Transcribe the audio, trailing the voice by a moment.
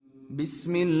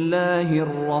بسم الله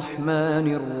الرحمن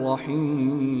الرحيم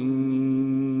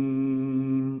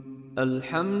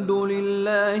الحمد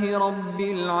لله رب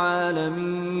العالمين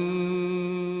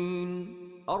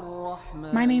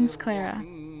الرحمن My name's Clara,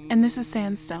 and this is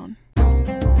Sandstone.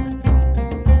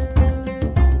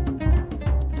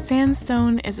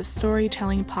 Sandstone is a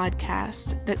storytelling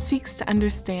podcast that seeks to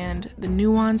understand the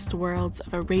nuanced worlds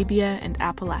of Arabia and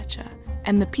Appalachia,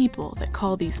 and the people that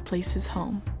call these places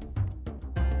home.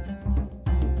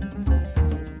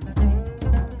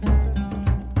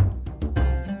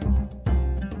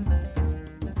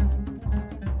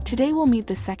 Today we'll meet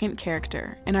the second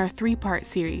character in our 3-part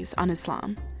series on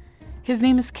Islam. His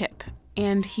name is Kip,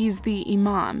 and he's the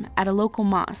Imam at a local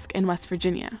mosque in West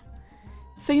Virginia.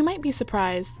 So you might be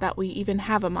surprised that we even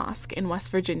have a mosque in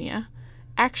West Virginia.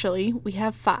 Actually, we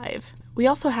have 5. We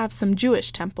also have some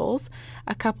Jewish temples,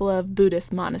 a couple of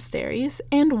Buddhist monasteries,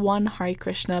 and one Hare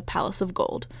Krishna Palace of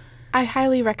Gold. I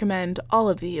highly recommend all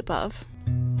of the above.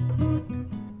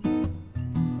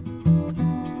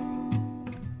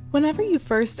 Whenever you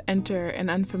first enter an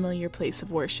unfamiliar place of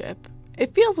worship,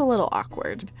 it feels a little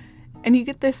awkward, and you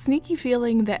get this sneaky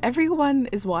feeling that everyone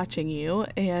is watching you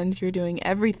and you're doing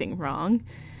everything wrong.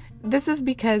 This is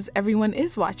because everyone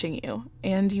is watching you,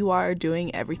 and you are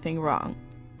doing everything wrong.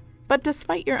 But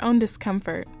despite your own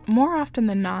discomfort, more often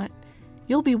than not,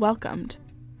 you'll be welcomed.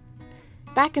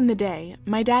 Back in the day,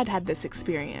 my dad had this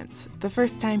experience the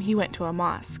first time he went to a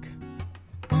mosque.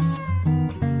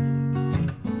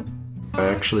 I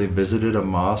actually visited a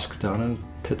mosque down in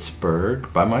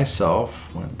Pittsburgh by myself,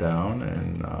 went down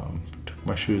and took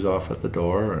my shoes off at the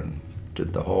door and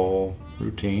did the whole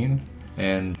routine,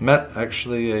 and met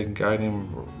actually a guy named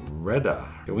Reda.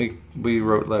 We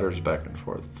wrote letters back and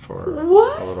forth for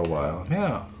a little while.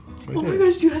 Yeah, we did. My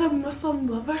gosh, you had a Muslim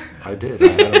lover? I did. I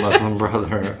had a Muslim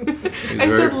brother. I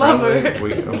said lover.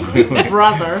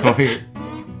 Brother.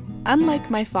 Unlike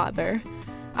my father,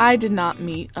 I did not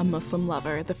meet a Muslim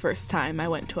lover the first time I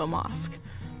went to a mosque.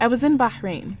 I was in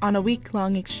Bahrain on a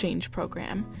week-long exchange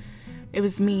program. It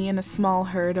was me and a small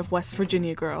herd of West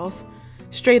Virginia girls,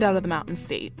 straight out of the Mountain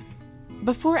State.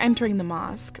 Before entering the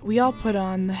mosque, we all put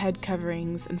on the head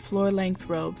coverings and floor-length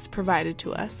robes provided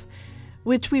to us,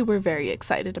 which we were very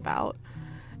excited about.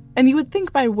 And you would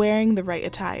think by wearing the right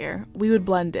attire, we would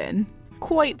blend in.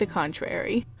 Quite the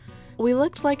contrary. We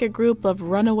looked like a group of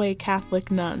runaway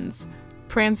Catholic nuns,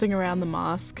 prancing around the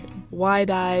mosque,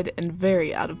 wide-eyed and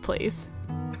very out of place.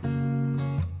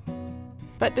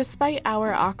 But despite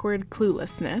our awkward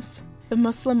cluelessness, the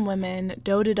Muslim women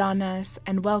doted on us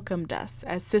and welcomed us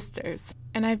as sisters,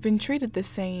 and I've been treated the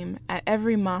same at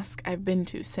every mosque I've been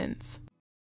to since.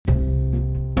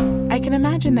 I can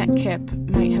imagine that Kip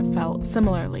might have felt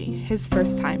similarly his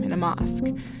first time in a mosque.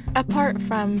 Apart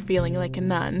from feeling like a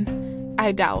nun,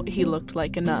 I doubt he looked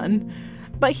like a nun,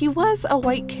 but he was a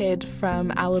white kid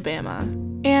from Alabama,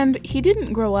 and he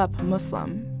didn't grow up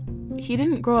Muslim. He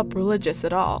didn't grow up religious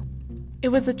at all. It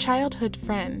was a childhood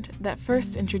friend that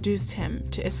first introduced him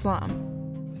to Islam.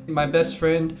 My best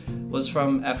friend was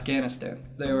from Afghanistan.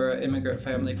 They were an immigrant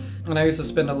family, and I used to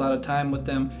spend a lot of time with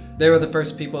them. They were the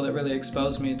first people that really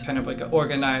exposed me to kind of like an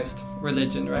organized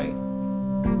religion, right?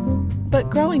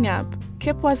 But growing up,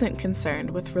 Kip wasn't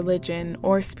concerned with religion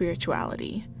or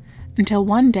spirituality until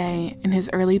one day in his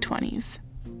early 20s.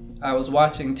 I was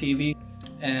watching TV,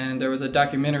 and there was a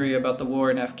documentary about the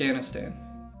war in Afghanistan.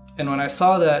 And when I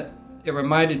saw that, it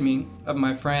reminded me of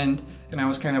my friend, and I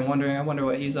was kind of wondering, I wonder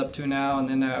what he's up to now. And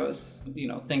then I was,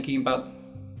 thinking about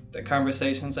the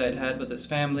conversations I had had with his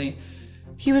family.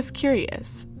 He was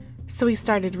curious, so he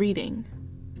started reading.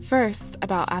 First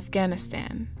about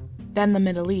Afghanistan, then the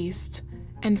Middle East,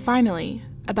 and finally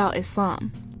about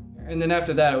Islam. And then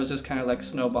after that, it was just kind of like a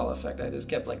snowball effect. I just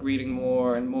kept like reading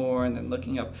more and more, and then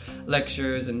looking up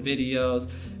lectures and videos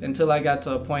until I got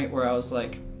to a point where I was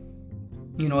like,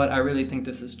 you know what, I really think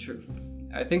this is true.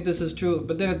 I think this is true,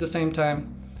 but then at the same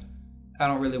time, I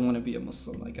don't really want to be a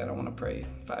Muslim. Like, I don't want to pray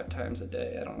 5 times a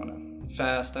day. I don't want to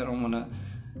fast. I don't want to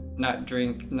not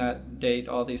drink, not date,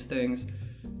 all these things.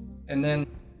 And then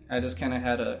I just kind of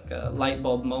had a light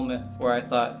bulb moment where I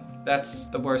thought, that's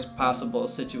the worst possible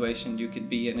situation you could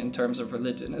be in terms of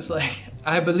religion. It's like,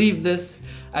 I believe this,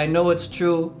 I know it's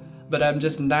true, but I'm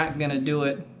just not gonna do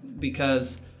it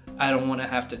because I don't want to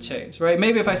have to change, right?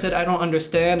 Maybe if I said I don't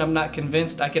understand, I'm not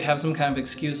convinced, I could have some kind of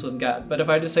excuse with God. But if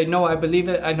I just say, no, I believe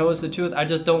it, I know it's the truth, I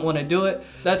just don't want to do it,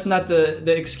 that's not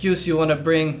the excuse you want to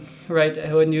bring,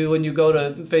 right, when you go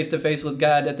to face with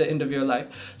God at the end of your life.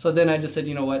 So then I just said,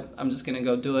 you know what, I'm just gonna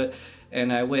go do it.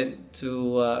 And I went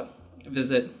to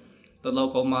visit the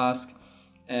local mosque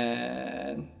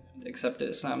and accepted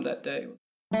Islam that day.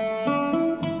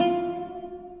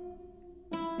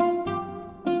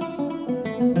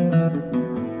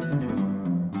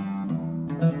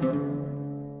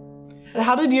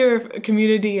 How did your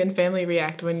community and family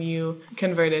react when you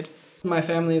converted? My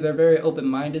family, they're very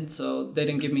open-minded, so they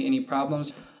didn't give me any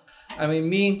problems. I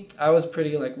mean, I was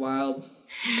pretty wild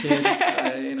kid.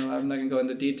 I'm not gonna go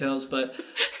into details, but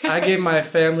I gave my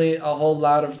family a whole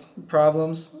lot of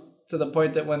problems to the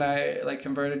point that when I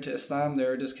converted to Islam, they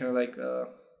were just kind of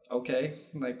okay.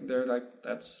 They're like,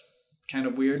 that's kind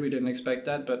of weird. We didn't expect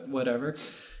that, but whatever.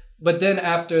 But then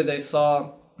after they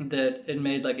saw that it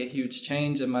made a huge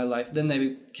change in my life, then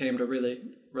they came to really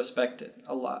respect it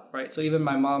a lot, right? So even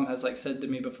my mom has said to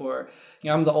me before,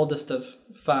 I'm the oldest of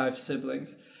 5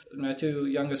 siblings. My 2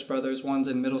 youngest brothers, one's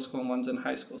in middle school and one's in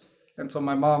high school. And so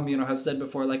my mom, has said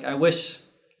before, I wish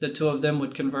the 2 of them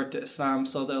would convert to Islam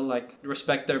so they'll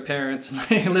respect their parents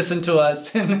and listen to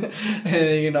us and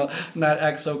not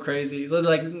act so crazy. So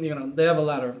they have a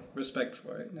lot of respect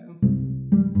for it now.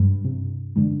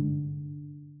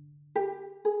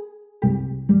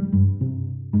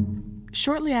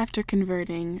 Shortly after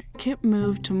converting, Kip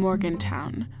moved to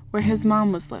Morgantown, where his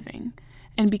mom was living,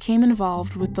 and became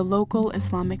involved with the local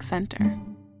Islamic center.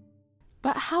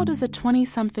 But how does a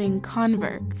 20-something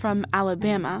convert from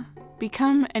Alabama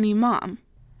become an imam?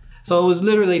 So it was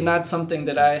literally not something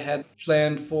that I had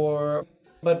planned for,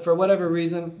 but for whatever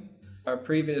reason, our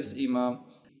previous imam,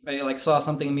 I saw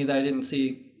something in me that I didn't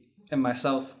see in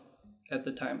myself at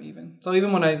the time even. So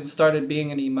even when I started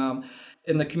being an imam,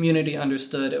 and the community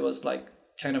understood it was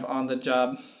kind of on the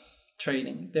job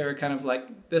training. They were kind of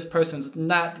this person's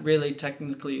not really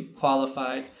technically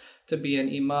qualified to be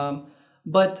an imam,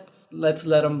 but let's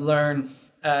let him learn,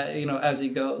 as he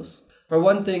goes. For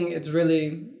one thing, it's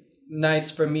really nice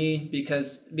for me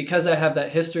because I have that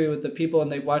history with the people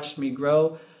and they watched me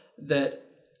grow, that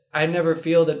I never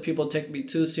feel that people take me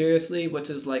too seriously, which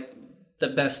is the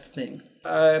best thing.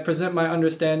 I present my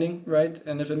understanding, right?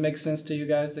 And if it makes sense to you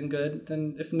guys, then good.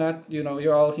 Then if not,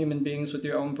 you're all human beings with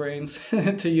your own brains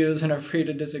to use and are free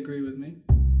to disagree with me.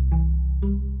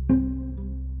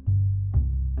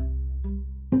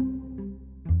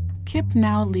 Kip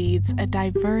now leads a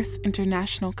diverse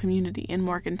international community in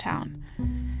Morgantown.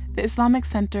 The Islamic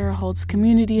Center holds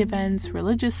community events,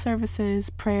 religious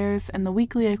services, prayers, and the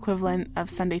weekly equivalent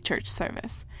of Sunday church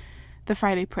service, the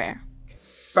Friday prayer.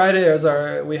 Friday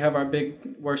we have our big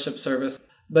worship service,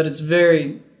 but it's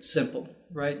very simple,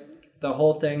 right? The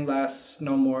whole thing lasts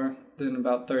no more than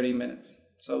about 30 minutes.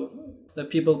 So the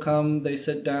people come, they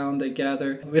sit down, they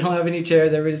gather. We don't have any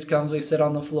chairs, everybody just comes, we sit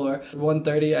on the floor. At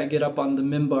 1:30, I get up on the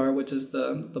mimbar, which is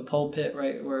the pulpit,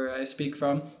 right, where I speak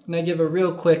from. And I give a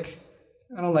real quick,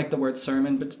 I don't like the word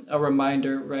sermon, but a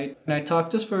reminder, right? And I talk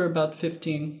just for about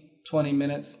 15, 20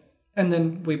 minutes. And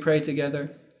then we pray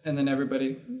together, and then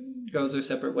everybody goes their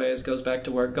separate ways, goes back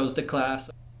to work, goes to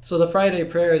class. So the Friday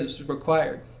prayer is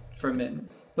required for men.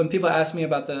 When people ask me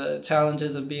about the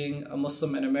challenges of being a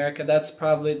Muslim in America, that's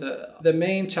probably the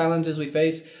main challenges we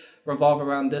face revolve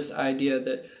around this idea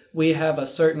that we have a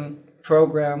certain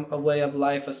program, a way of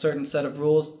life, a certain set of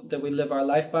rules that we live our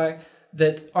life by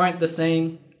that aren't the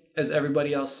same as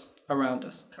everybody else around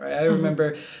us. Right? I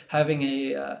remember having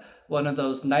one of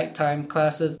those nighttime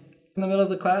classes. In the middle of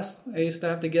the class, I used to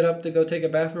have to get up to go take a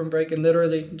bathroom break and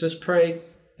literally just pray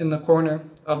in the corner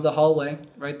of the hallway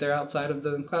right there outside of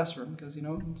the classroom because,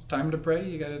 it's time to pray.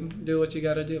 You got to do what you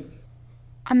got to do.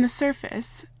 On the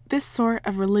surface, this sort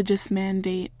of religious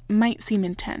mandate might seem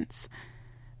intense.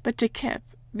 But to Kip,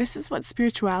 this is what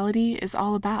spirituality is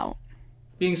all about.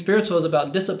 Being spiritual is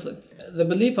about discipline. The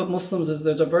belief of Muslims is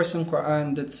there's a verse in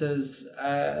Quran that says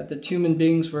that human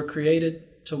beings were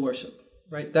created to worship,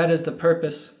 right? That is the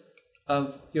purpose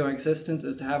of your existence,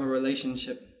 is to have a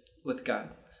relationship with God,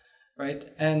 right?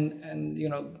 And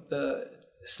the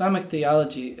Islamic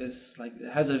theology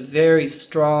has a very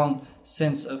strong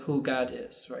sense of who God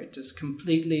is, right? Just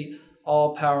completely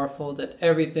all-powerful, that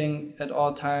everything at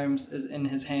all times is in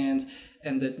his hands,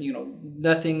 and that,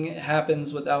 nothing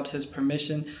happens without his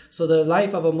permission. So the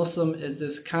life of a Muslim is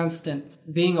this constant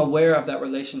being aware of that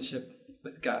relationship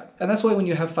with God. And that's why when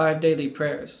you have 5 daily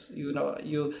prayers,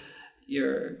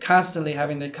 you're constantly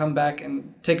having to come back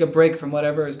and take a break from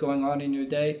whatever is going on in your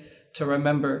day to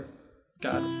remember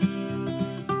God.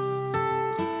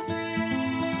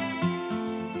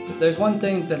 There's one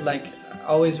thing that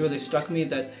always really struck me,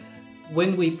 that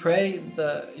when we pray,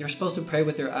 you're supposed to pray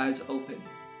with your eyes open,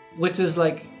 which is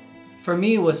for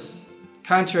me was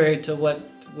contrary to what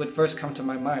would first come to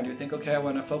my mind. You think, okay, I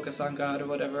want to focus on God or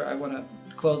whatever. I want to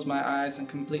close my eyes and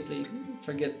completely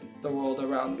forget the world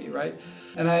around me, right?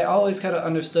 And I always kind of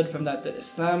understood from that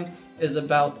Islam is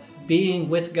about being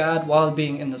with God while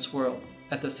being in this world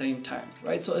at the same time,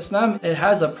 right? So Islam, it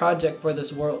has a project for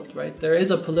this world, right? There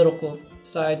is a political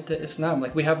side to Islam.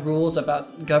 Like we have rules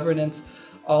about governance,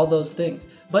 all those things.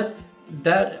 But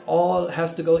that all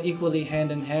has to go equally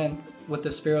hand in hand with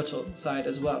the spiritual side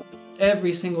as well.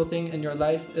 Every single thing in your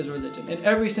life is religion, and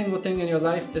every single thing in your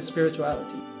life is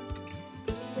spirituality.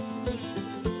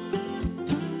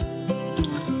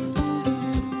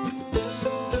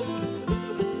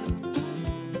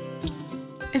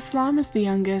 Islam is the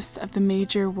youngest of the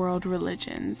major world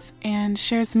religions and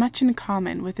shares much in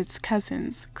common with its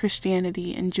cousins,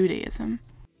 Christianity and Judaism.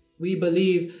 We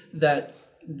believe that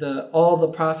all the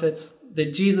prophets,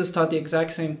 that Jesus taught the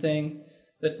exact same thing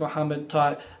that Muhammad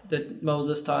taught, that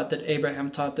Moses taught, that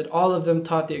Abraham taught, that all of them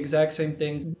taught the exact same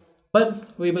thing.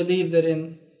 But we believe that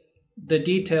in the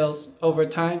details over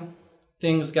time,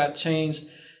 things got changed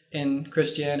in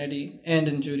Christianity and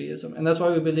in Judaism. And that's why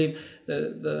we believe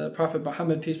the Prophet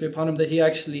Muhammad, peace be upon him, that he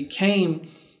actually came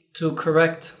to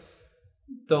correct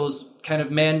those kind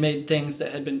of man-made things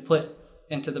that had been put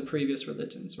into the previous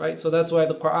religions, right? So that's why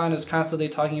the Quran is constantly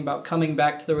talking about coming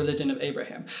back to the religion of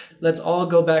Abraham. Let's all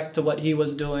go back to what he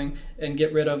was doing and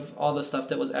get rid of all the stuff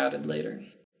that was added later.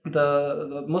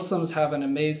 The Muslims have an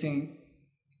amazing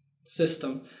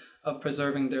system of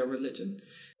preserving their religion.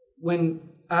 When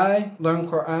I learn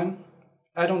Quran,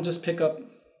 I don't just pick up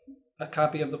a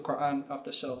copy of the Quran off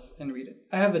the shelf and read it.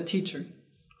 I have a teacher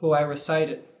who I recite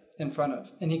it in front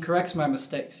of, and he corrects my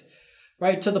mistakes,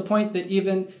 right? To the point that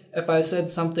even if I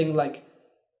said something like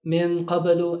min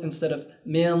qabalu instead of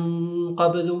min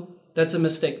qabalu, that's a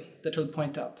mistake that he'll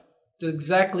point out. It's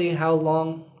exactly how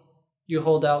long you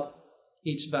hold out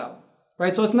each vowel,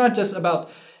 right? So it's not just about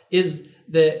is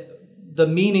the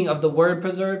meaning of the word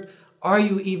preserved. Are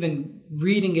you even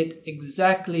reading it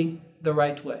exactly the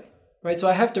right way, right? So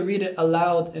I have to read it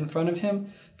aloud in front of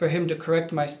him for him to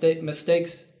correct my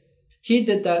mistakes. He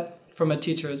did that from a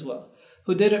teacher as well,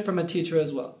 who did it from a teacher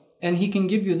as well. And he can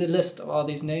give you the list of all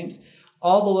these names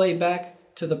all the way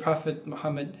back to the Prophet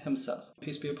Muhammad himself,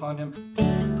 peace be upon him.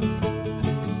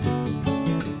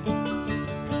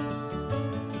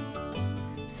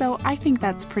 So I think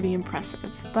that's pretty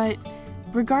impressive, but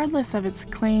regardless of its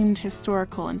claimed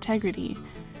historical integrity,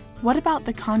 what about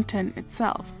the content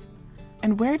itself?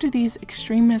 And where do these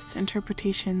extremist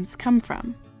interpretations come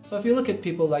from? So if you look at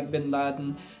people like Bin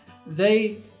Laden,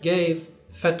 they gave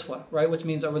fatwa, right, which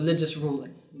means a religious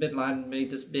ruling. Bin Laden made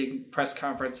this big press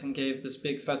conference and gave this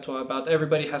big fatwa about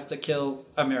everybody has to kill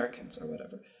Americans or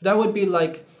whatever. That would be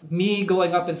like me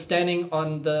going up and standing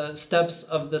on the steps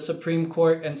of the Supreme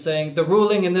Court and saying, the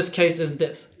ruling in this case is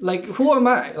this. Like, who am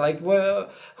I? Like,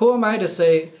 who am I to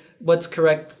say what's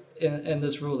correct in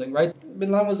this ruling, right?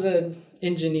 Bin Laden was an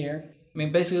engineer. I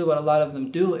mean, basically what a lot of them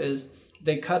do is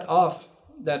they cut off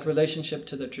that relationship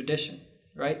to the tradition,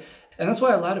 right? And that's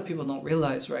why a lot of people don't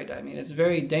realize, right? I mean, it's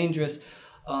very dangerous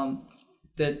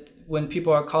that when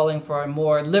people are calling for a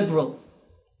more liberal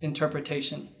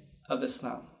interpretation of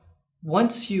Islam,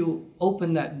 once you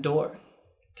open that door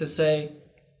to say,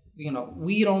 you know,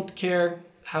 we don't care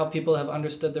how people have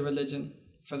understood the religion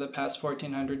for the past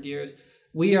 1400 years.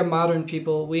 We are modern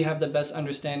people. We have the best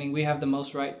understanding. We have the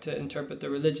most right to interpret the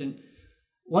religion.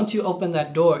 Once you open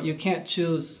that door, you can't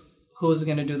choose who's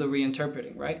going to do the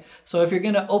reinterpreting, right? So if you're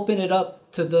going to open it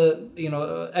up to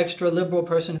the, extra liberal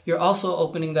person, you're also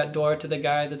opening that door to the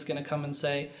guy that's going to come and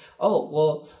say, oh,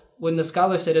 well, when the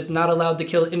scholar said it's not allowed to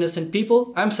kill innocent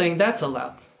people, I'm saying that's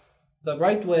allowed. The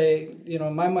right way,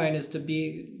 in my mind, is to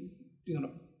be,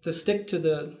 to stick to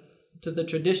the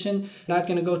tradition, not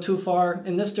going to go too far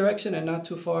in this direction and not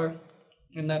too far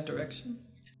in that direction.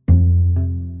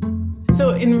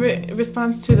 So in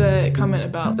response to the comment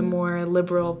about the more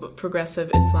liberal, progressive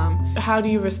Islam, how do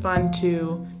you respond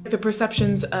to the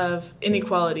perceptions of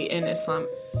inequality in Islam?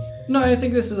 No, I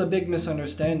think this is a big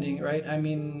misunderstanding, right? I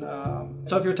mean,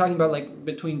 so if you're talking about like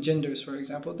between genders, for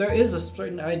example, there is a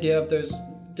certain idea of there's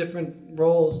different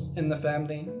roles in the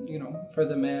family, for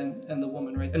the man and the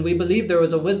woman, right? And we believe there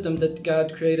was a wisdom that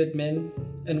God created men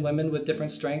and women with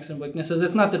different strengths and weaknesses.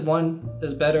 It's not that one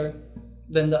is better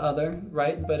than the other,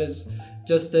 right? But it's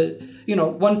just that,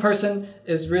 one person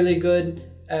is really good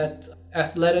at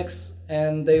athletics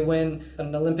and they win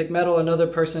an Olympic medal. Another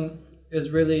person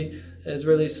is really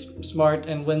smart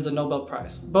and wins a Nobel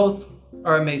Prize. Both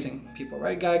are amazing people,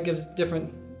 right? God gives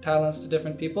different talents to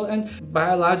different people, and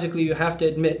biologically you have to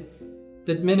admit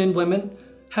that men and women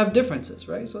have differences,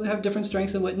 right? So they have different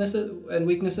strengths and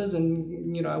weaknesses,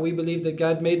 and we believe that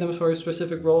God made them for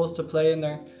specific roles to play in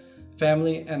their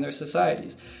family and their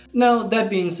societies. Now,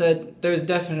 that being said, there's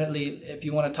definitely, if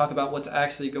you want to talk about what's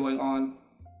actually going on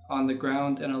on the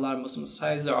ground in a lot of Muslim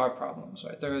societies, there are problems,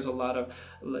 right? There is a lot of,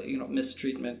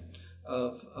 mistreatment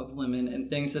of women and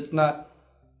things that's not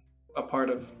a part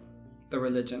of the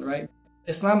religion, right?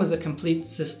 Islam is a complete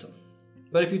system.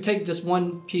 But if you take just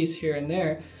one piece here and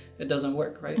there, it doesn't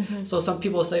work, right? Mm-hmm. So some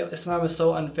people say Islam is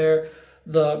so unfair.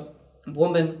 The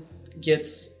woman gets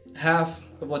half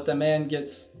of what the man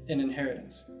gets in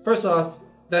inheritance. First off,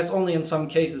 that's only in some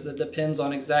cases. It depends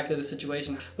on exactly the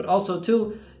situation. But also,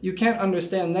 too, you can't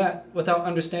understand that without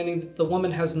understanding that the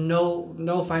woman has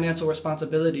no financial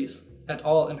responsibilities at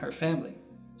all in her family.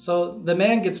 So the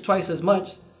man gets twice as much,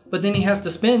 but then he has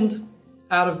to spend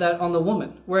out of that on the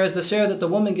woman. Whereas the share that the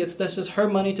woman gets, that's just her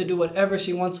money to do whatever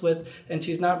she wants with, and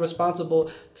she's not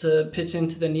responsible to pitch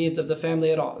into the needs of the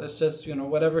family at all. It's just,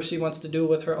 whatever she wants to do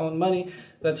with her own money,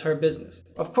 that's her business.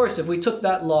 Of course, if we took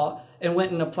that law and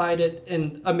went and applied it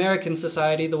in American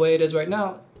society the way it is right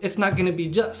now, it's not going to be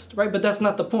just, right? But that's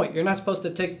not the point. You're not supposed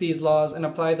to take these laws and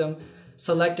apply them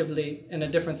selectively in a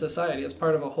different society as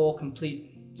part of a whole complete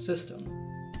system.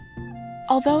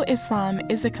 Although Islam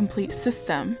is a complete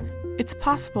system, it's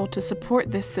possible to support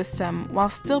this system while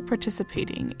still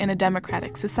participating in a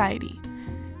democratic society.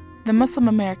 The Muslim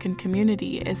American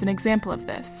community is an example of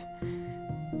this.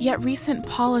 Yet recent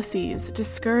policies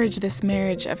discourage this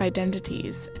marriage of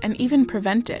identities and even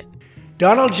prevent it.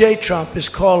 Donald J. Trump is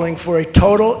calling for a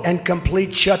total and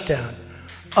complete shutdown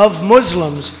of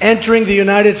Muslims entering the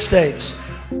United States.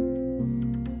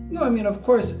 No, of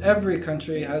course, every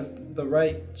country has the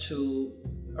right to,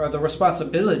 or the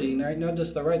responsibility, right? Not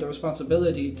just the right, the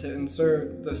responsibility to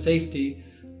ensure the safety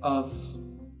of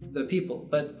the people.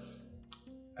 But,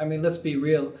 let's be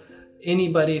real.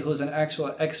 Anybody who's an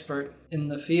actual expert in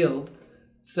the field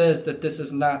says that this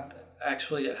is not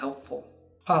actually a helpful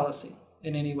policy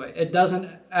in any way. It doesn't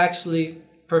actually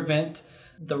prevent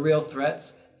the real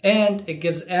threats, and it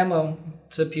gives ammo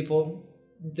to people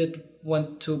that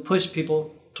want to push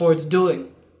people towards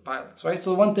doing violence, right?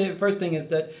 So first thing is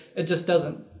that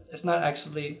it's not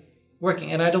actually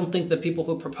working. And I don't think the people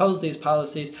who propose these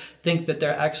policies think that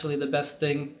they're actually the best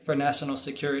thing for national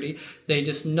security. They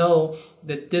just know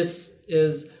that this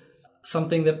is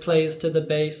something that plays to the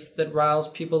base, that riles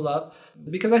people up.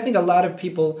 Because I think a lot of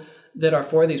people that are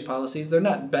for these policies, they're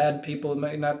not bad people,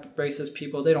 not racist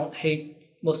people. They don't hate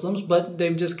Muslims, but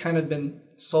they've just kind of been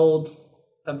sold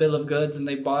a bill of goods and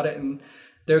they bought it and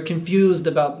they're confused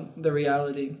about the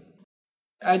reality.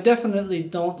 I definitely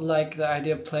don't like the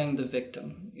idea of playing the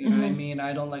victim. You know what I mean?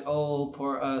 I don't like, oh,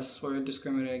 poor us, we're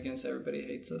discriminated against, everybody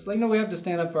hates us. No, we have to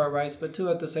stand up for our rights, but too,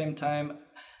 at the same time,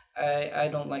 I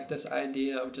don't like this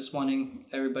idea of just wanting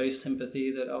everybody's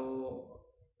sympathy that, oh,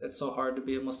 it's so hard to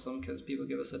be a Muslim because people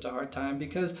give us such a hard time.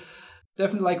 Because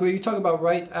definitely, when you talk about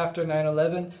right after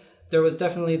 9/11, there was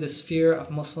definitely this fear of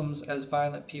Muslims as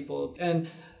violent people. And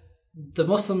the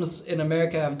Muslims in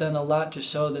America have done a lot to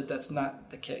show that that's not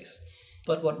the case.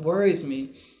 But what worries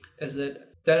me is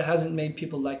that hasn't made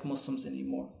people like Muslims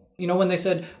anymore. When they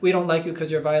said, we don't like you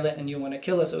because you're violent and you want to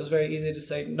kill us, it was very easy to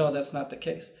say, no, that's not the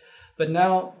case. But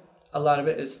now a lot of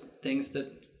it is things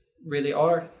that really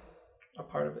are a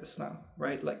part of Islam,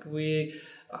 right? Like we,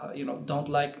 don't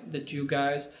like that you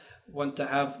guys want to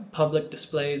have public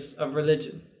displays of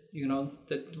religion,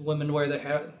 that women wear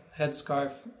their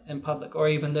headscarf in public, or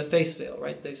even the face veil,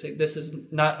 right? They say this is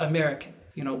not American.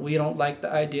 We don't like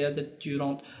the idea that you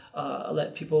don't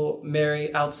let people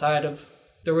marry outside of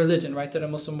the religion, right? That a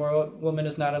Muslim woman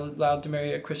is not allowed to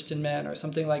marry a Christian man or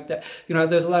something like that.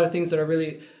 There's a lot of things that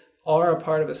are a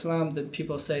part of Islam that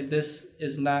people say this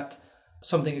is not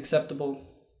something acceptable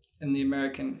in the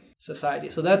American society.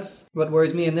 So that's what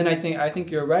worries me. And then I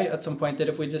think you're right at some point that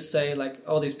if we just say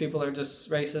oh, these people are just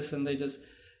racist and they just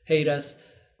hate us,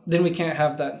 then we can't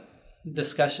have that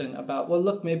discussion about, well,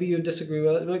 look, maybe you disagree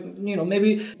with it.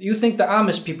 Maybe you think the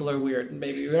Amish people are weird,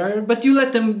 maybe, but you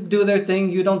let them do their thing.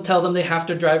 You don't tell them they have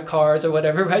to drive cars or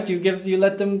whatever, right? You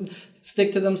let them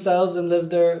stick to themselves and live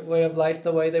their way of life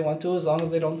the way they want to, as long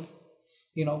as they don't,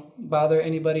 bother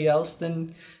anybody else.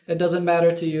 Then it doesn't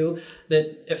matter to you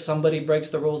that if somebody breaks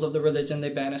the rules of the religion, they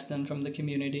banish them from the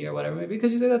community or whatever, maybe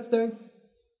because you say that's their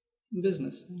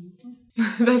business.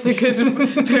 That's a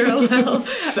good parallel.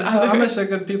 Amish are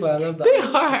good people. I love that. They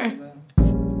are.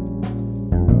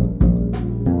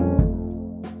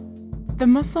 The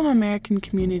Muslim American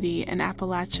community in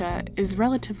Appalachia is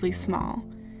relatively small,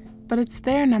 but it's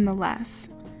there nonetheless.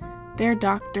 They're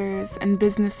doctors and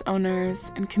business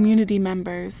owners and community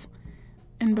members.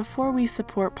 And before we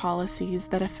support policies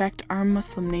that affect our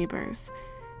Muslim neighbors,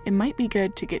 it might be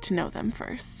good to get to know them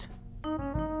first.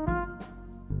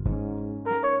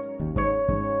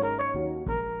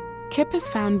 Kip has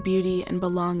found beauty and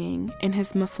belonging in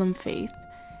his Muslim faith,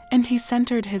 and he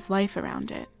centered his life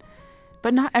around it.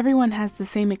 But not everyone has the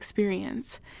same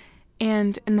experience,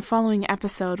 and in the following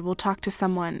episode, we'll talk to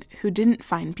someone who didn't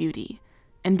find beauty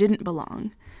and didn't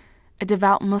belong, a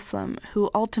devout Muslim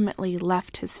who ultimately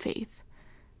left his faith.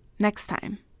 Next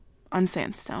time on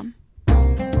Sandstone.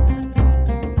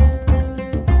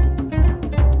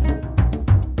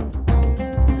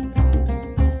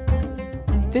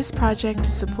 This project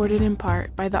is supported in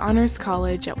part by the Honors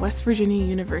College at West Virginia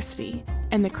University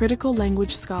and the Critical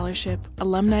Language Scholarship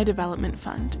Alumni Development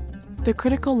Fund. The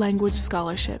Critical Language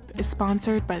Scholarship is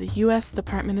sponsored by the U.S.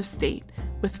 Department of State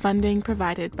with funding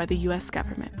provided by the U.S.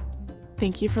 government.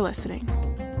 Thank you for listening.